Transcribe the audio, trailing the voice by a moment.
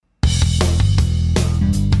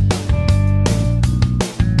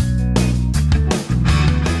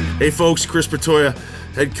Hey folks, Chris Bertoia,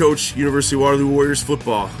 head coach, University of Waterloo Warriors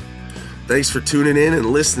football. Thanks for tuning in and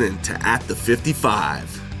listening to At the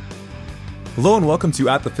 55. Hello and welcome to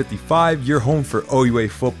At the 55, your home for OUA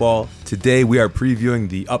football. Today we are previewing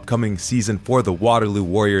the upcoming season for the Waterloo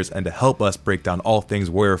Warriors, and to help us break down all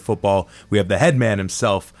things Warrior football, we have the head man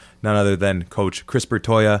himself, none other than Coach Chris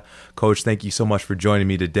Bertoia. Coach, thank you so much for joining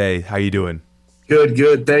me today. How you doing?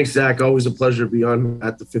 Good. Thanks, Zach. Always a pleasure to be on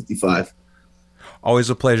At the 55.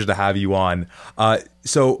 Always a pleasure to have you on.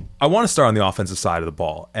 So I want to start on the offensive side of the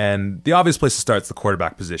ball. And the obvious place to start is the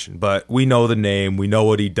quarterback position. But we know the name. We know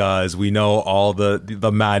what he does. We know all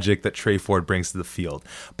the magic that Trey Ford brings to the field.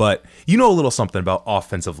 But you know a little something about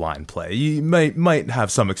offensive line play. You might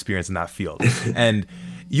have some experience in that field. And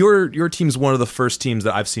your team's one of the first teams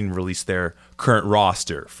that I've seen release their current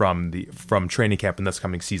roster from training camp in this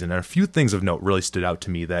coming season. And a few things of note really stood out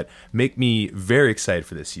to me that make me very excited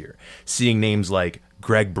for this year. Seeing names like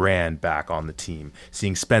Greg Brand back on the team,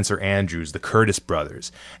 seeing Spencer Andrews, the Curtis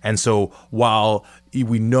brothers. And so while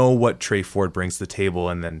we know what Trey Ford brings to the table,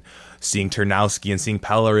 and then seeing Ternowski and seeing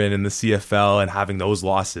Pellerin in the CFL and having those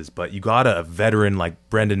losses, but you got a veteran like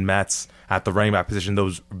Brendan Metz at the running back position,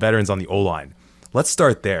 those veterans on the O-line. Let's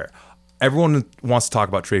start there. Everyone wants to talk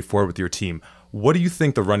about Trey Ford with your team. What do you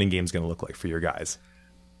think the running game is going to look like for your guys?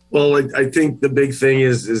 Well, I think the big thing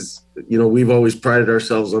is we've always prided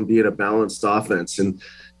ourselves on being a balanced offense, and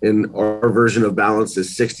our version of balance is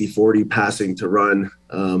 60-40 passing to run.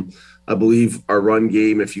 I believe our run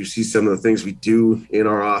game, if you see some of the things we do in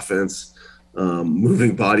our offense,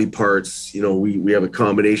 moving body parts, we have a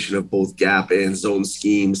combination of both gap and zone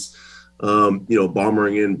schemes.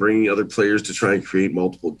 Bombering in, bringing other players to try and create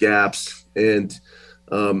multiple gaps. And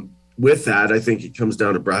with that, I think it comes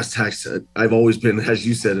down to brass tacks. I've always been, as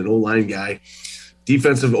you said, an O-line guy.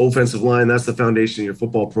 Defensive, offensive line, that's the foundation of your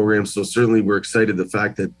football program. So certainly we're excited the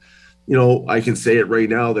fact that, I can say it right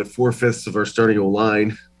now that 4/5 of our starting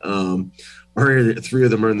O-line, three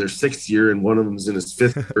of them are in their sixth year and one of them is in his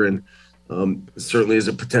fifth year. And certainly is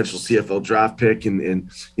a potential CFL draft pick, and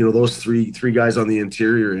those three guys on the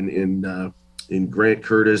interior in Grant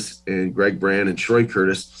Curtis and Greg Brand and Troy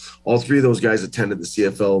Curtis, all three of those guys attended the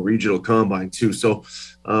CFL regional combine too. So,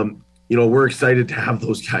 we're excited to have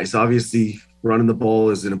those guys. Obviously, running the ball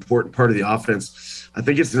is an important part of the offense. I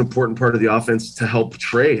think it's an important part of the offense to help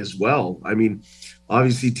Trey as well. I mean,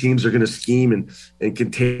 obviously teams are going to scheme, and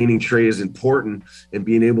containing Trey is important, and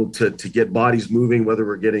being able to get bodies moving, whether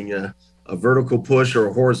we're getting a vertical push or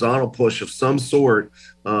a horizontal push of some sort,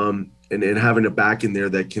 and having a back in there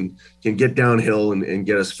that can get downhill and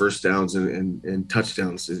get us first downs and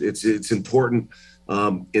touchdowns. It's important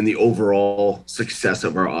in the overall success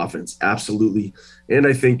of our offense. Absolutely. And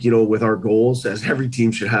I think, with our goals, as every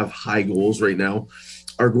team should have high goals right now,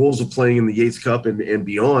 our goals of playing in the Yates Cup and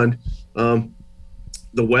beyond,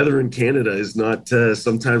 the weather in Canada is not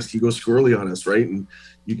sometimes can go squirrely on us, right? And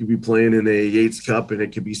you could be playing in a Yates Cup and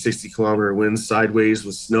it could be 60-kilometer winds sideways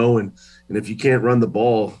with snow. And if you can't run the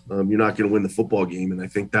ball, you're not going to win the football game. And I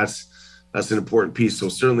think that's an important piece. So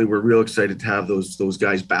certainly we're real excited to have those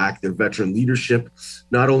guys back. Their veteran leadership,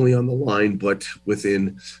 not only on the line, but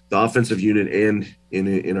within the offensive unit and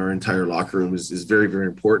in our entire locker room is very, very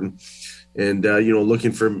important. And,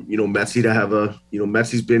 looking for, Metzi to have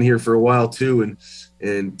Metzi's been here for a while too. And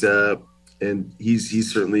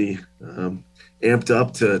he's certainly amped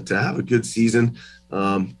up to have a good season.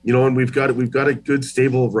 And we've got a good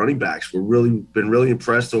stable of running backs. We've been really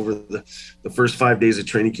impressed over the first 5 days of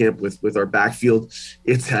training camp with our backfield.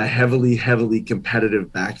 It's a heavily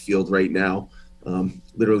competitive backfield right now.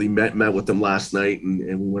 Literally met with them last night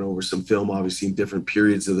and we went over some film, obviously in different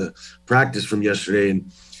periods of the practice from yesterday,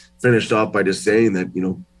 and finished off by just saying that,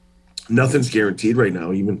 nothing's guaranteed right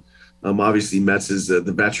now. Even obviously Metz is the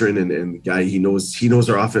veteran and the guy, he knows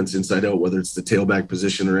our offense inside out, whether it's the tailback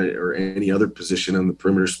position or any other position on the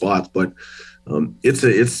perimeter spots. But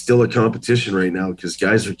it's still a competition right now because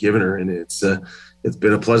guys are giving her, and it's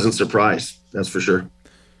been a pleasant surprise. That's for sure.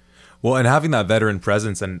 Well, and having that veteran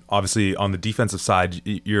presence, and obviously on the defensive side,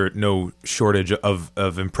 you're no shortage of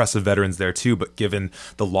impressive veterans there too. But given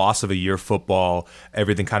the loss of a year of football,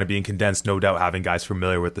 everything kind of being condensed, no doubt having guys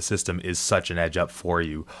familiar with the system is such an edge up for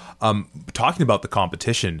you. Talking about the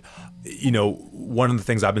competition, one of the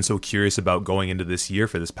things I've been so curious about going into this year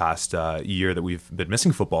for this past year that we've been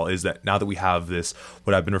missing football is that now that we have this,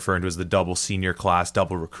 what I've been referring to as the double senior class,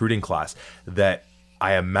 double recruiting class, that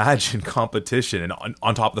I imagine competition, and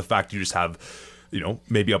on top of the fact you just have,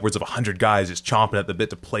 maybe upwards of 100 guys just chomping at the bit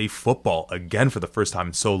to play football again for the first time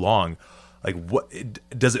in so long. Like, what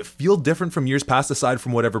does it feel different from years past, aside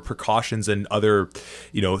from whatever precautions and other,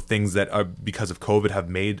 things that are because of COVID have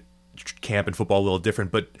made camp and football a little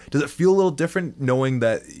different, but does it feel a little different knowing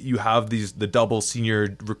that you have the double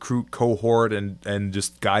senior recruit cohort and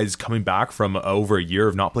just guys coming back from over a year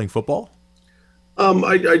of not playing football?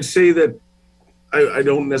 I'd say that I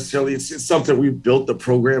don't necessarily. It's something we've built the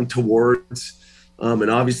program towards.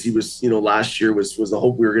 And obviously last year was the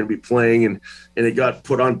hope we were going to be playing, and it got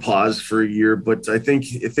put on pause for a year. But I think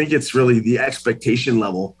it's really the expectation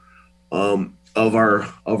level of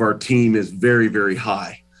our team is very, very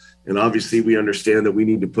high. And obviously we understand that we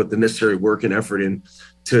need to put the necessary work and effort in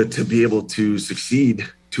to be able to succeed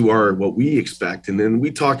to what we expect. And then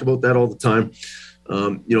we talk about that all the time.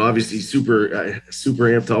 Obviously super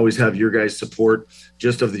amped to always have your guys' support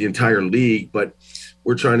just of the entire league, but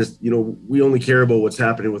we're trying to, we only care about what's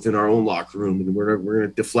happening within our own locker room, and we're going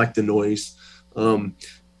to deflect the noise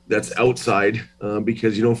that's outside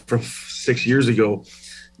because, from 6 years ago,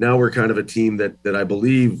 now we're kind of a team that I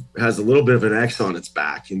believe has a little bit of an X on its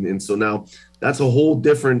back. And so now that's a whole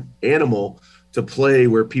different animal to play,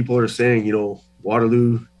 where people are saying,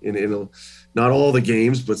 Waterloo in not all the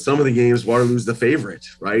games, but some of the games, Waterloo's the favorite,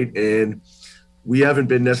 right? And we haven't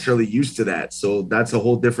been necessarily used to that. So that's a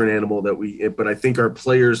whole different animal but I think our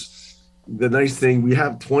players, the nice thing, we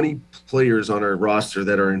have 20 players on our roster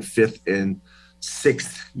that are in 5th and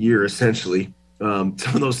 6th year, essentially. Some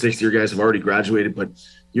of those 6th year guys have already graduated, but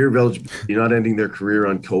year of eligibility, not ending their career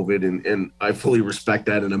on COVID. And I fully respect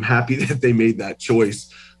that. And I'm happy that they made that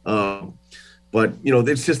choice. But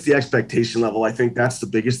it's just the expectation level. I think that's the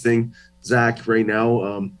biggest thing, Zach, right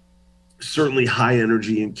now. Certainly high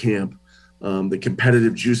energy in camp. The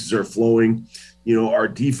competitive juices are flowing. Our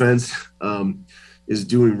defense is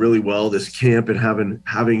doing really well this camp, and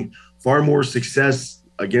having far more success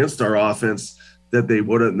against our offense than they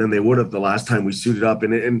would have the last time we suited up.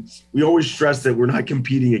 And we always stress that we're not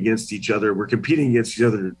competing against each other. We're competing against each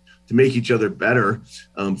other to make each other better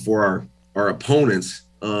for our opponents.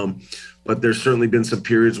 But there's certainly been some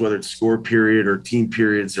periods, whether it's score period or team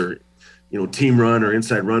periods or, team run or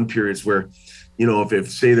inside run periods where,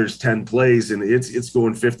 if say there's 10 plays and it's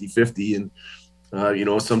going 50-50,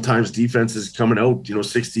 and, sometimes defense is coming out,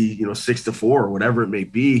 60, 6-4 or whatever it may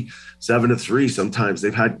be, 7-3. Sometimes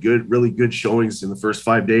they've had really good showings in the first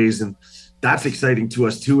 5 days. And that's exciting to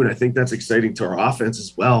us too. And I think that's exciting to our offense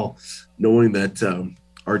as well, knowing that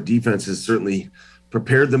our defense has certainly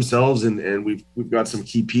prepared themselves, and we've got some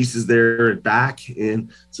key pieces there at back and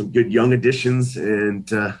some good young additions.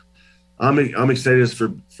 And I'm excited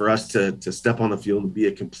for us to step on the field and be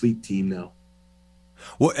a complete team now.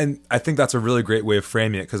 Well, and I think that's a really great way of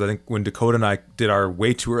framing it, because I think when Dakota and I did our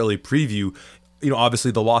way too early preview, obviously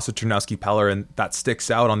the loss of Ternowski Peller, and that sticks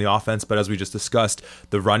out on the offense. But as we just discussed,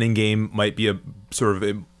 the running game might be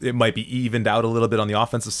it might be evened out a little bit on the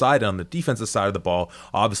offensive side. And on the defensive side of the ball,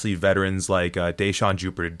 obviously veterans like Deshaun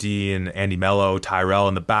Jupiter-Dean, Andy Mello, Tyrell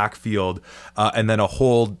in the backfield, and then a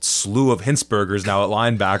whole slew of Hinsbergers now at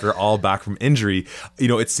linebacker, all back from injury.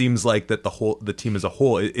 It seems like that the team as a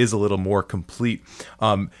whole is a little more complete.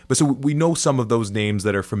 But so we know some of those names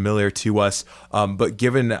that are familiar to us. But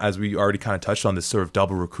given, as we already kind of touched on, this sort of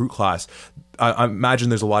double recruit class, I imagine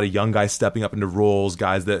there's a lot of young guys stepping up into roles,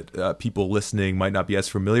 guys that people listening might not be as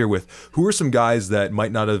familiar with. Who are some guys that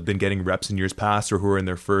might not have been getting reps in years past, or who are in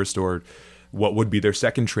their first or what would be their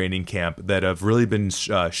second training camp, that have really been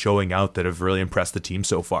showing out, that have really impressed the team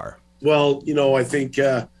so far? Well, I think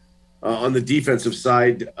on the defensive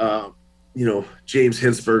side, James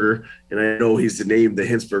Hinsberger, and I know he's the name, the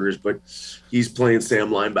Hinsbergers, but he's playing Sam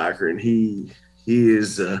linebacker, and he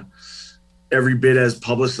is every bit as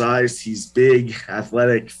publicized. He's big,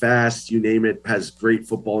 athletic, fast, you name it, has great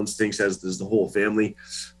football instincts, as does the whole family.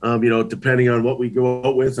 Depending on what we go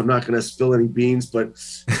out with, I'm not going to spill any beans, but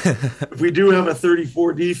if we do have a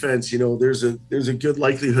 34 defense, there's a good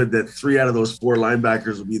likelihood that 3 out of those 4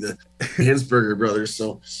 linebackers will be the Hinsberger brothers.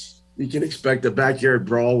 So you can expect a backyard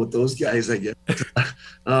brawl with those guys, I guess.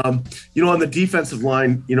 On the defensive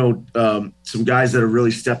line, some guys that have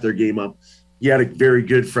really stepped their game up. He had a very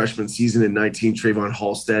good freshman season in 19, Trayvon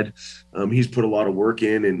Halstead. He's put a lot of work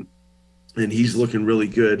in, and he's looking really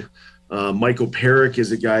good. Michael Perrick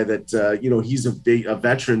is a guy that, he's a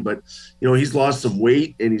veteran, but, he's lost some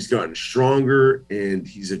weight and he's gotten stronger, and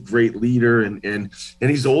he's a great leader, and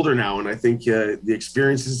he's older now. And I think the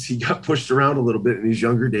experiences, he got pushed around a little bit in his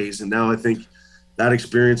younger days. And now I think that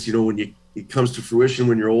experience, when it comes to fruition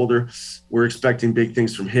when you're older, we're expecting big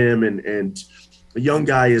things from him. And a young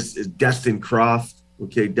guy is Destin Croft.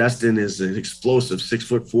 Okay, Destin is an explosive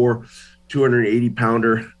 6'4",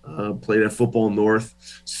 280-pounder, played at Football North.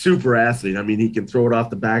 Super athlete. I mean, he can throw it off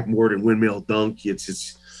the backboard and windmill dunk.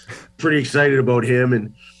 It's pretty excited about him.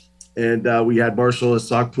 And And we had Marshall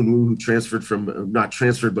Asokpunwu, who transferred from, not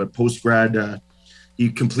transferred, but post-grad. He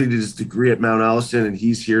completed his degree at Mount Allison, and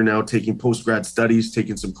he's here now taking post-grad studies,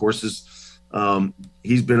 taking some courses.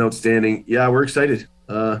 He's been outstanding. Yeah, we're excited.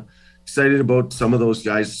 Excited about some of those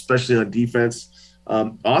guys, especially on defense.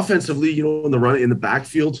 Offensively, in the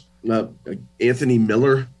backfield, Anthony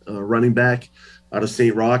Miller, running back out of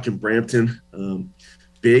St. Roch and Brampton.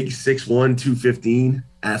 Big, 6'1", 215,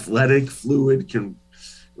 athletic, fluid, can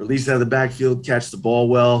release out of the backfield, catch the ball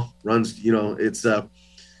well, runs,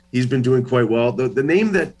 he's been doing quite well. The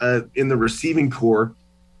name that in the receiving core,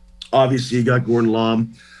 obviously you got Gordon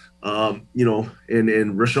Lom, and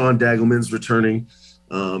Rashawn Dagelman's returning.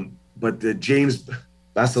 But James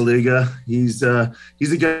Basiliga, he's a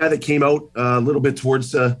guy that came out a little bit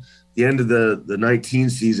towards the end of the 19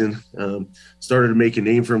 season, started to make a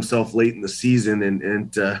name for himself late in the season,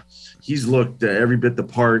 and he's looked every bit the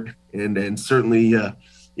part, and certainly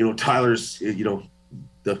Tyler's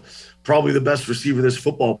probably the best receiver this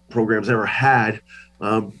football program's ever had.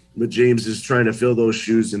 But James is trying to fill those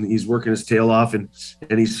shoes, and he's working his tail off, and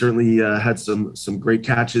he's certainly had some great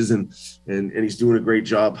catches, and he's doing a great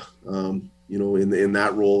job, in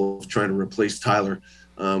that role of trying to replace Tyler.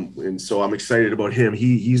 And so I'm excited about him.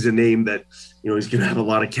 He's a name that, he's going to have a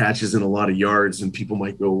lot of catches and a lot of yards, and people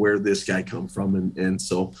might go, where did this guy come from? And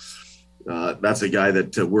so that's a guy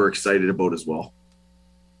that we're excited about as well.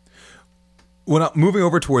 When moving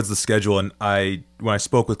over towards the schedule, and when I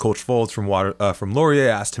spoke with Coach Folds from Laurier,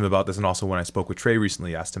 I asked him about this, and also when I spoke with Trey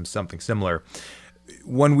recently, asked him something similar.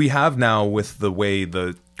 When we have now, with the way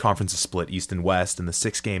the conference is split East and West, and the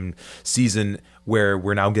 6-game season, where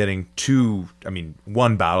we're now getting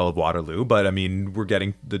one Battle of Waterloo, but we're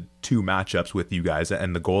getting the 2 matchups with you guys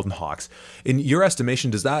and the Golden Hawks. In your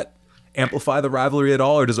estimation, does that amplify the rivalry at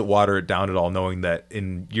all, or does it water it down at all, knowing that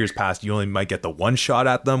in years past you only might get the one shot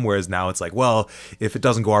at them, whereas now it's like, well, if it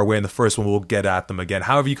doesn't go our way in the first one, we'll get at them again?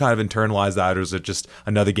 How have you kind of internalized that, or is it just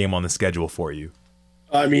another game on the schedule for you?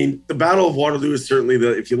 The Battle of Waterloo is certainly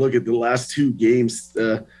if you look at the last 2 games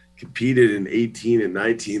competed in 18 and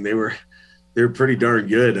 19, they're pretty darn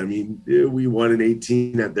good. We won in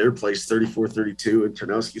 18 at their place, 34-32, and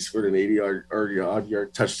Tarnowski scored an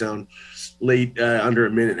 80-yard touchdown late, under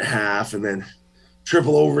a minute and a half, and then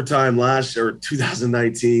triple overtime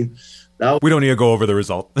 2019. We don't need to go over the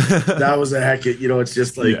result. That was a heck of, it's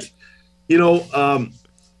just like,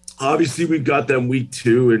 obviously we've got them week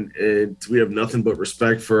 2, and we have nothing but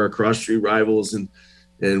respect for our cross-street rivals and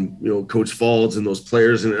Coach Folds and those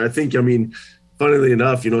players. And I think, funnily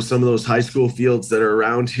enough, some of those high school fields that are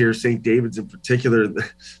around here, St. David's in particular, there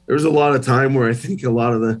was a lot of time where I think a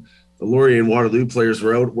lot of the Laurier and Waterloo players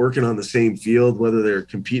were out working on the same field, whether they're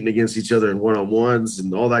competing against each other in one-on-ones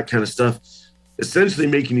and all that kind of stuff, essentially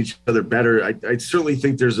making each other better. I certainly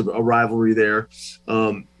think there's a rivalry there.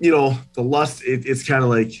 The lust, it's kind of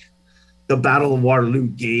like the Battle of Waterloo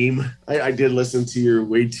game. I did listen to your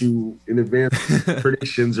way too in advance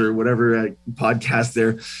predictions or whatever podcast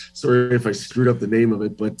there. Sorry if I screwed up the name of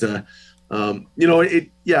it, but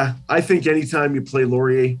I think anytime you play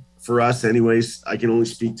Laurier, for us anyways, I can only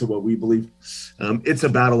speak to what we believe. It's a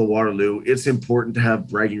Battle of Waterloo. It's important to have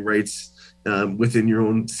bragging rights within your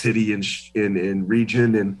own city and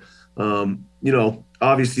region. And,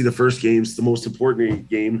 obviously the first game's the most important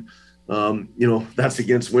game. That's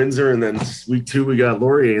against Windsor. And then week 2, we got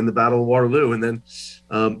Laurier in the Battle of Waterloo. And then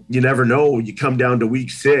you never know, you come down to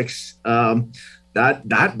week 6, that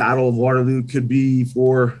Battle of Waterloo could be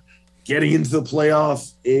for getting into the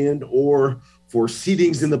playoff and or for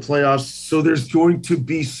seedings in the playoffs. So there's going to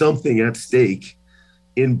be something at stake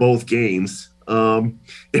in both games.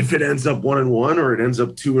 If it ends up 1-1 or it ends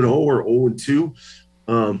up 2-0 or 0-2,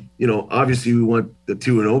 obviously we want the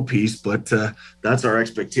 2-0 piece, but that's our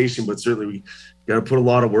expectation. But certainly we got to put a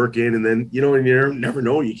lot of work in, and then and you never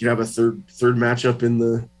know, you can have a third matchup in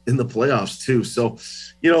the playoffs too. So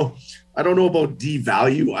I don't know about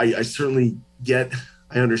devalue. I certainly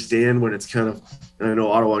I understand when it's kind of, I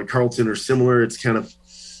know Ottawa and Carleton are similar. It's kind of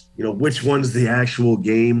which one's the actual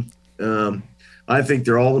game. I think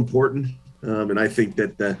they're all important. And I think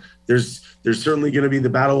that there's certainly going to be the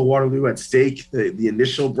Battle of Waterloo at stake, the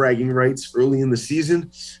initial bragging rights early in the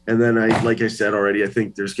season. And then like I said already, I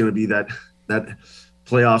think there's going to be that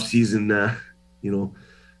playoff season,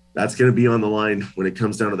 that's going to be on the line when it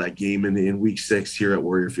comes down to that game in week 6 here at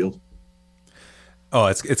Warrior Field. Oh,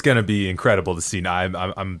 it's going to be incredible to see. Now,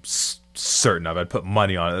 I'm certain of it. I'd put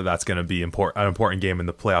money on it. That's going to be an important game in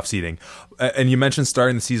the playoff seeding. And you mentioned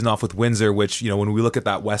starting the season off with Windsor, which when we look at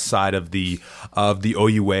that west side of the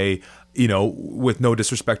OUA, with no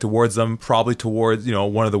disrespect towards them, probably towards,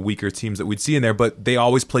 one of the weaker teams that we'd see in there, but they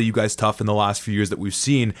always play you guys tough in the last few years that we've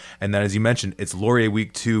seen. And then, as you mentioned, it's Laurier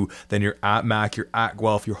week 2, then you're at Mac, you're at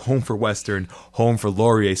Guelph, you're home for Western, home for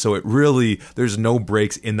Laurier. So it really, there's no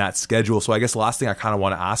breaks in that schedule. So I guess the last thing I kind of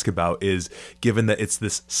want to ask about is, given that it's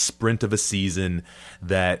this sprint of a season,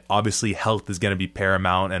 that obviously health is going to be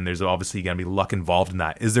paramount and there's obviously going to be luck involved in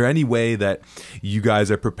that. Is there any way that you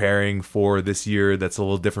guys are preparing for this year that's a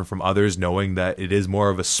little different from others, knowing that it is more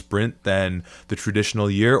of a sprint than the traditional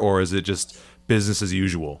year, or is it just business as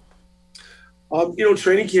usual?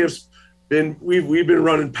 Training camps we've been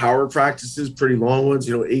running power practices, pretty long ones,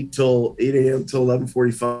 8 a.m. till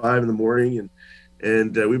 11:45 in the morning,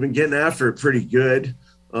 and we've been getting after it pretty good.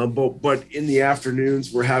 But in the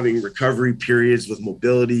afternoons, we're having recovery periods with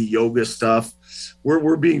mobility, yoga stuff.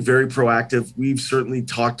 We're being very proactive. We've certainly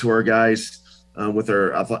talked to our guys with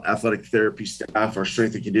our athletic therapy staff, our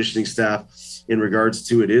strength and conditioning staff, in regards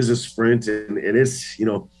to it is a sprint, and it's,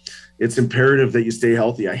 it's imperative that you stay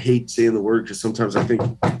healthy. I hate saying the word because sometimes I think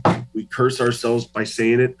we curse ourselves by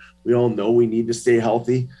saying it. We all know we need to stay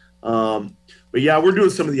healthy. But yeah, we're doing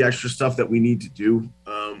some of the extra stuff that we need to do.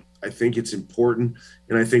 I think it's important,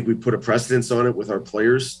 and I think we put a precedence on it with our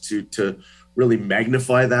players to really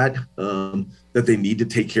magnify that they need to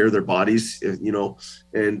take care of their bodies, and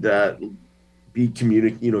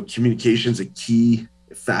communication's a key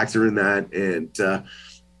factor in that. And,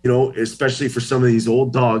 especially for some of these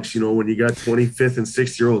old dogs, when you got 25th and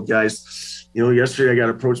 6-year-old guys, yesterday I got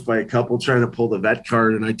approached by a couple trying to pull the vet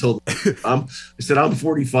card, and I told them, I said, I'm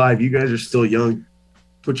 45. You guys are still young.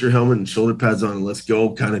 Put your helmet and shoulder pads on and let's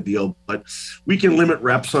go, kind of deal. But we can limit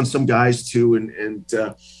reps on some guys too. And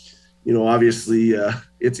obviously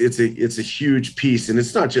it's a huge piece, and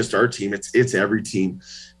it's not just our team, it's every team.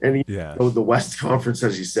 And the West Conference,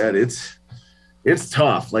 as you said, it's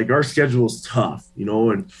tough. Like, our schedule is tough,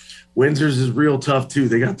 and Windsor's is real tough too.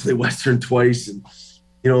 They got to play Western twice, and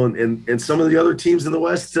and some of the other teams in the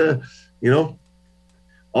West,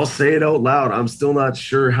 I'll say it out loud, I'm still not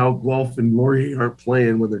sure how Guelph and Laurier aren't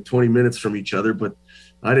playing when they're 20 minutes from each other, but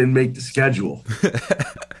I didn't make the schedule.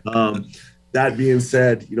 That being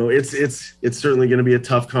said, it's certainly going to be a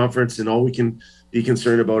tough conference, and all we can be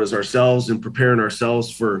concerned about is ourselves and preparing ourselves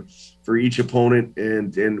for each opponent.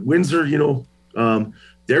 And Windsor,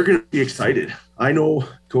 they're going to be excited. I know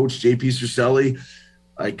Coach JP Cercelli.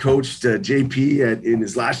 I coached JP in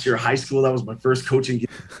his last year of high school. That was my first coaching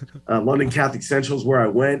game. London Catholic Central is where I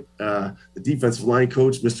went. The defensive line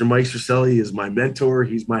coach, Mr. Mike Cercelli, is my mentor.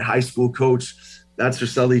 He's my high school coach. That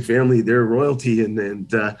Cercelli family, they're royalty.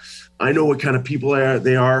 And I know what kind of people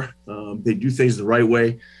they are. They do things the right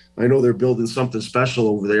way. I know they're building something special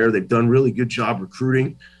over there. They've done really good job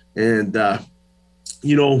recruiting. And,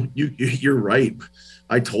 you're right.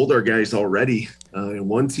 I told our guys already in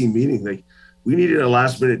one team meeting, we needed a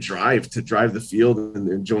last-minute drive to drive the field,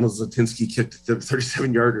 and Jonas Latinsky kicked the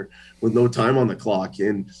 37-yarder with no time on the clock.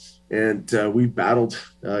 And we battled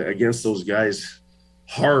against those guys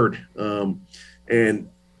hard. And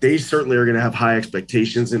they certainly are going to have high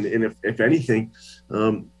expectations. And if anything,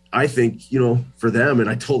 I think, for them, and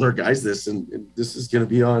I told our guys this, and this is going to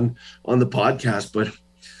be on the podcast, but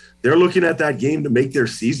they're looking at that game to make their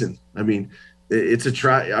season. I mean, it's a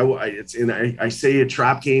trap. I say a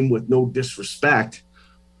trap game with no disrespect,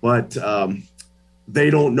 but they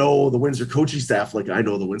don't know the Windsor coaching staff like I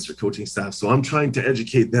know the Windsor coaching staff. So I'm trying to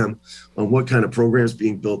educate them on what kind of programs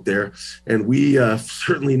being built there. And we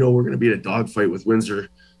certainly know we're going to be in a dogfight with Windsor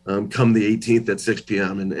come the 18th at 6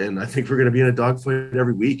 p.m. And I think we're going to be in a dogfight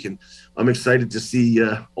every week. And I'm excited to see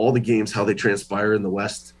all the games, how they transpire in the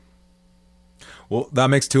West. Well, that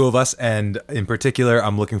makes two of us, and in particular,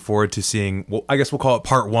 I'm looking forward to seeing, well, I guess we'll call it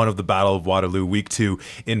part 1 of the Battle of Waterloo, week 2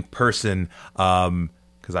 in person,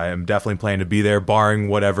 because I am definitely planning to be there,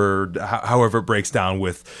 barring however it breaks down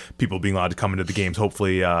with people being allowed to come into the games.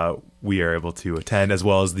 Hopefully, we are able to attend, as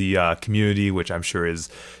well as the community, which I'm sure is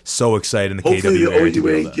so excited in the Hopefully KW area.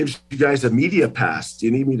 Hopefully the OUA gives you guys a media pass. Do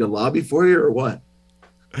you need me to lobby for you or what?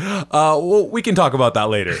 Well, we can talk about that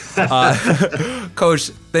later.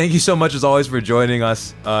 Coach, thank you so much as always for joining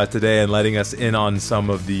us today and letting us in on some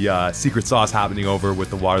of the secret sauce happening over with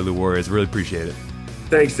the Waterloo Warriors. Really appreciate it.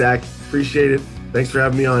 Thanks, Zach. Appreciate it. Thanks for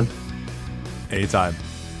having me on. Anytime.